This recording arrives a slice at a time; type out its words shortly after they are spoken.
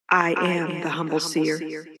I am the Humble Seer.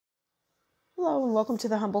 Hello and welcome to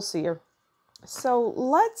the Humble Seer. So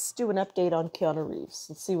let's do an update on Keanu Reeves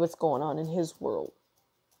and see what's going on in his world.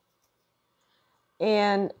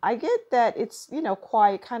 And I get that it's,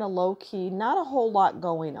 quiet, kind of low key, not a whole lot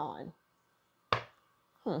going on.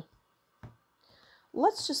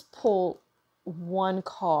 Let's just pull one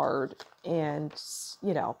card and,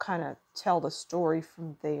 kind of tell the story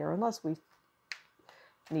from there, unless we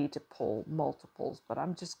need to pull multiples, but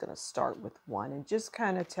I'm just going to start with one and just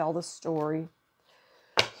kind of tell the story.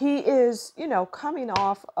 He is, coming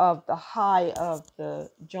off of the high of the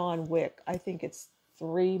John Wick. I think it's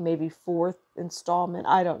 3, maybe 4th installment.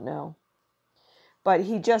 I don't know. But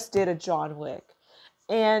he just did a John Wick.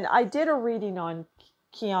 And I did a reading on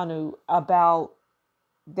Keanu about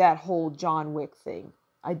that whole John Wick thing.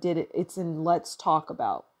 I did it. It's in Let's Talk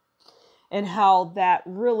About. And how that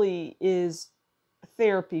really is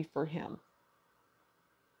therapy for him.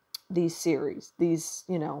 These series, these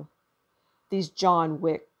John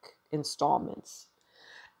Wick installments.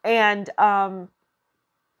 And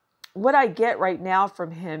what I get right now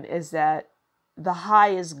from him is that the high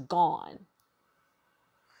is gone.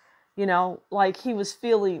 Like he was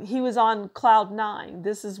on cloud 9.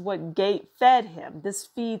 This is what fed him. This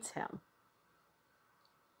feeds him.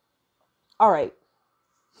 All right.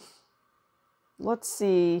 Let's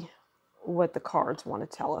see what the cards want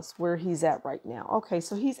to tell us, where he's at right now. Okay,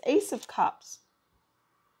 so he's Ace of Cups.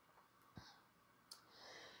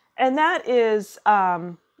 And that is,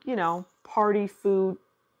 party food.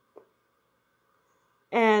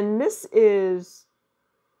 And this is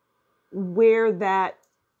where that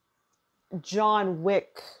John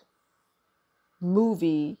Wick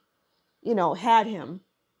movie, had him.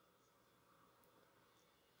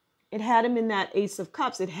 It had him in that Ace of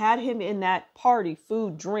Cups. It had him in that party,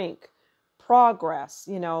 food, drink, progress,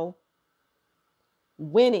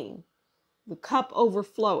 winning. The cup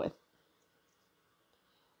overfloweth.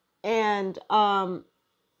 And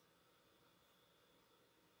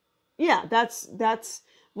that's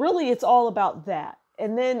really, it's all about that.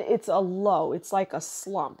 And then it's a low. It's like a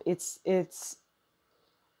slump. It's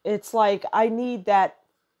like I need that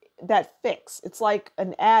fix. It's like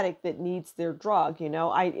an addict that needs their drug.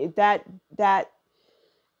 That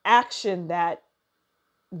action, that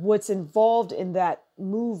what's involved in that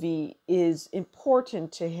movie is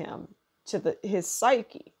important to him, to his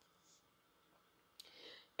psyche.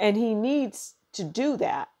 And he needs to do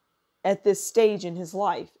that at this stage in his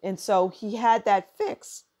life. And so he had that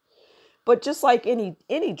fix. But just like any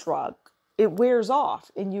drug, it wears off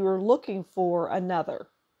and you are looking for another.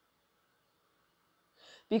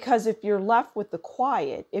 Because if you're left with the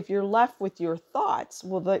quiet, if you're left with your thoughts,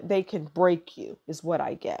 well, they can break you, is what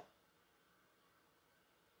I get.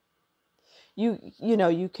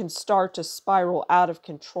 You can start to spiral out of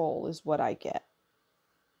control, is what I get.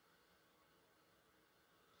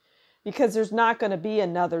 Because there's not going to be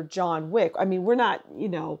another John Wick. I mean, we're not,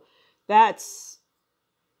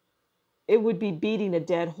 it would be beating a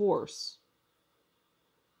dead horse.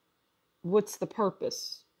 What's the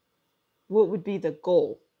purpose? What would be the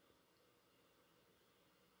goal?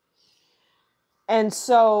 And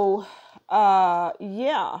so,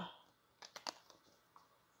 yeah.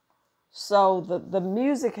 So the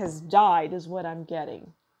music has died is what I'm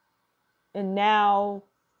getting. And now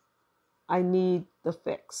I need the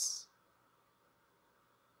fix.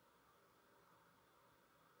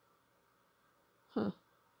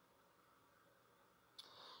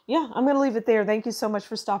 Yeah, I'm going to leave it there. Thank you so much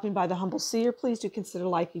for stopping by the Humble Seer. Please do consider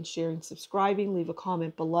liking, sharing, subscribing. Leave a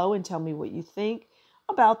comment below and tell me what you think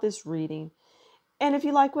about this reading. And if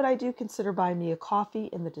you like what I do, consider buying me a coffee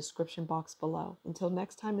in the description box below. Until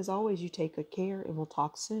next time, as always, you take good care and we'll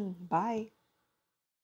talk soon. Bye.